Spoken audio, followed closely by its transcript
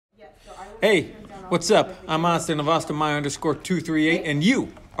Hey, what's up? I'm Austin of AustinMy_238, and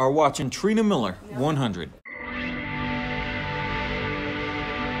you are watching Trina Miller 100.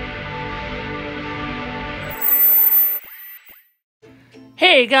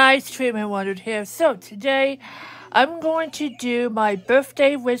 Hey guys, Trina Miller here. So today, I'm going to do my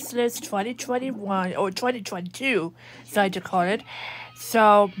birthday wishlist 2021 or 2022, as I like to call it.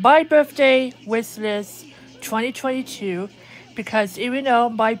 So my birthday wishlist 2022, because even though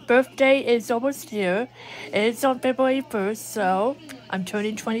my birthday is almost here, it's on February 1st, so I'm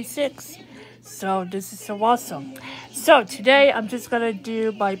turning 26. So this is so awesome. So today I'm just gonna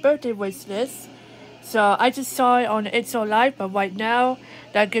do my birthday wishlist. So I just saw it on It's So Live, but right now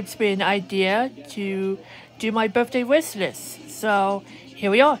that gives me an idea to do my birthday wish list. So here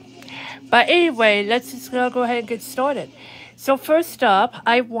we are. But anyway, let's just go ahead and get started. So first up,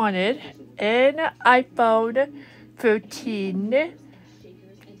 I wanted an iPhone 13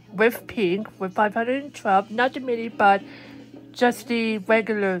 with pink with 512, not the mini, but just the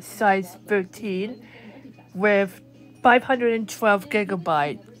regular size 13 with 512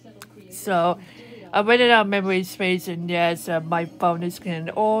 gigabyte. So I ran out of memory space, and yes, my phone is getting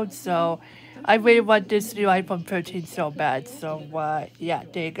old, so I really want this new iPhone 13 so bad. So yeah,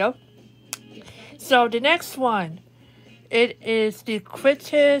 there you go. So the next one, it is the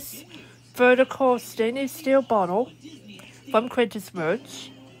Quintus vertical stainless steel bottle from Quintus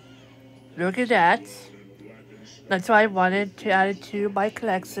merch. Look at that. That's why I wanted to add it to my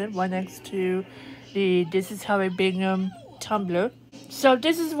collection, right next to the This Is How I Bingham tumbler. So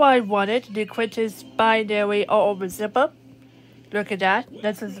this is what I wanted, the Quintus binary all over zipper. Look at that.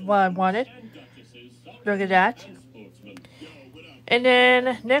 This is what I wanted. Look at that. And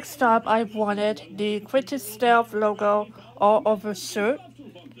then next up, I wanted the Quintus Stealth logo all over shirt.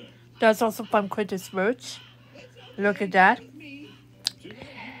 That's also from Quintus merch. Look at that.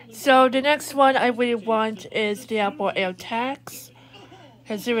 So the next one I really want is the Apple AirTags.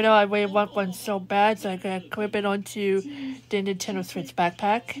 Because even though I really want one so bad, so I can clip it onto the Nintendo Switch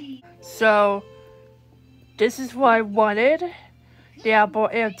backpack. So this is what I wanted, the Apple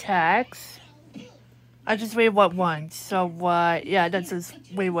AirTags. I just really want one. So yeah, that's just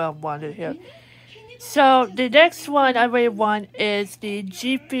really what I wanted here. So the next one I really want is the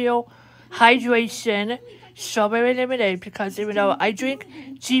G Fuel Hydration Strawberry Lemonade, because even though I drink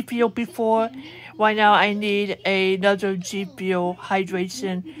G Fuel before, right now I need another G Fuel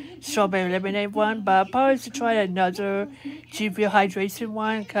Hydration Strawberry Lemonade one, but I'll probably should try another G Fuel Hydration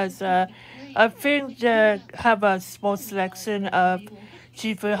one, because I think they have a small selection of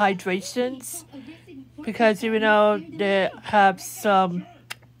G Fuel Hydrations, because even though they have some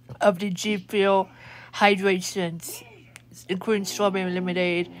of the G Fuel Hydrations, including Strawberry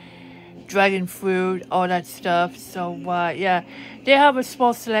Lemonade, dragon fruit, all that stuff. So yeah, they have a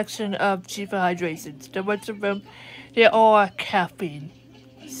small selection of G Fuel Hydrations. The rest of them, they all are caffeine.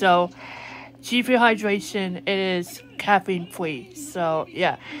 So G Fuel Hydration, it is caffeine free. So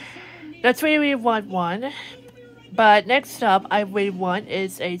yeah, that's really, really want one. But next up, I really want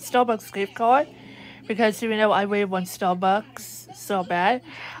is a Starbucks gift card, because even though I really want Starbucks so bad,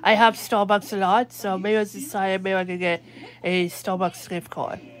 I have Starbucks a lot. So maybe I decided maybe I could get a Starbucks gift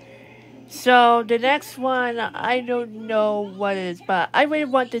card. So the next one, I don't know what it is, but I really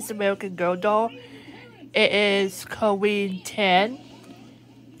want this American Girl doll. It is Queen 10.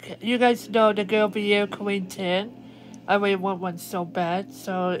 You guys know the girl of the year, Queen 10. I really want one so bad.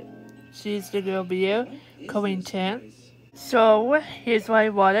 So she's the girl of the year, Queen 10. So here's what I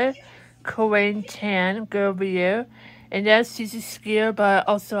wanted, Queen 10, girl of the year. And yes, she's a skier, but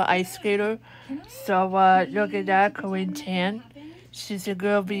also an ice skater. So look at that, Queen 10. She's a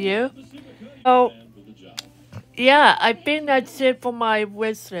girl of the year. So yeah, I think that's it for my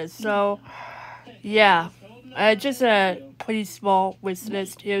wish list. So yeah, just a pretty small wish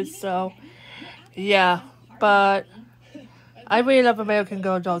list here. So yeah, but I really love American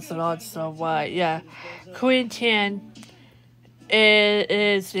Girl dolls a lot. So yeah, Queen 10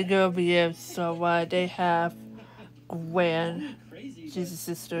 is the girl of the year. So they have Gwen, she's a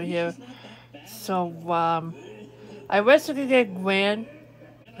sister here. So I wish I could get Gwen.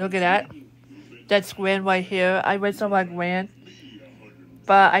 Look at that. That's Gwen right here. I wish I like Gwen,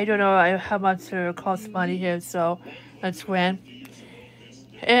 but I don't know how much it costs money here. So that's Gwen.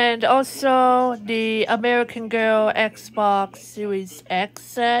 And also the American Girl Xbox Series X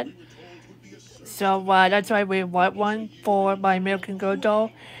set. So that's why we want one for my American Girl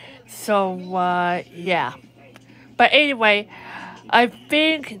doll. So yeah. But anyway, I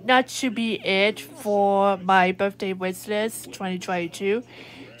think that should be it for my birthday wish list 2022.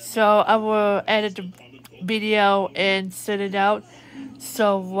 So I will edit the video and send it out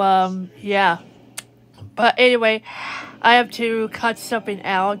So, yeah. But anyway, I have to cut something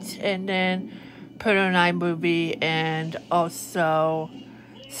out and then put on iMovie and also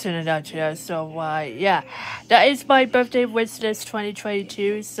send it out to you. So, yeah, that is my birthday wish list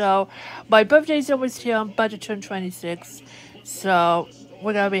 2022. So, my birthday's almost here. I'm about to turn 26. So,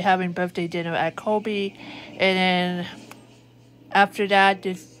 we're going to be having birthday dinner at Kobe. And then after that,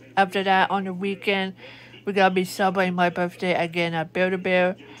 on the weekend, we're going to be celebrating my birthday again at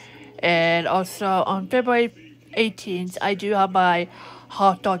Build-A-Bear. And also on February 18th, I do have my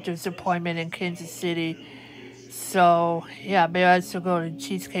heart doctor's appointment in Kansas City. So, yeah, maybe I should go to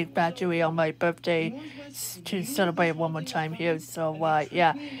Cheesecake Factory on my birthday to celebrate one more time here. So,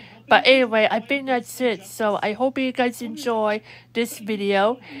 yeah. But anyway, I think that's it. So, I hope you guys enjoy this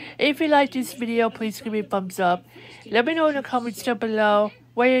video. If you like this video, please give me a thumbs up. Let me know in the comments down below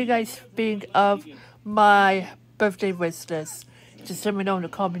what you guys think of my birthday wish list. Just let me know in the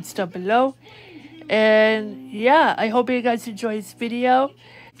comments down below. And yeah, I hope you guys enjoy this video.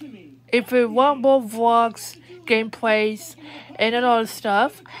 If you want more vlogs, gameplays, and all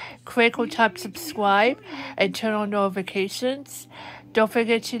stuff, click or tap subscribe and turn on notifications. Don't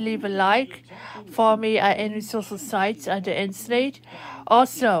forget to leave a like. Follow me at any social sites under Inslate.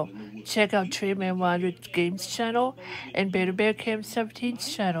 Also, check out Treatment 100 Games channel and Beta Bear Cam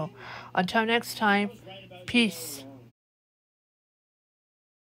 17's channel. Until next time, peace.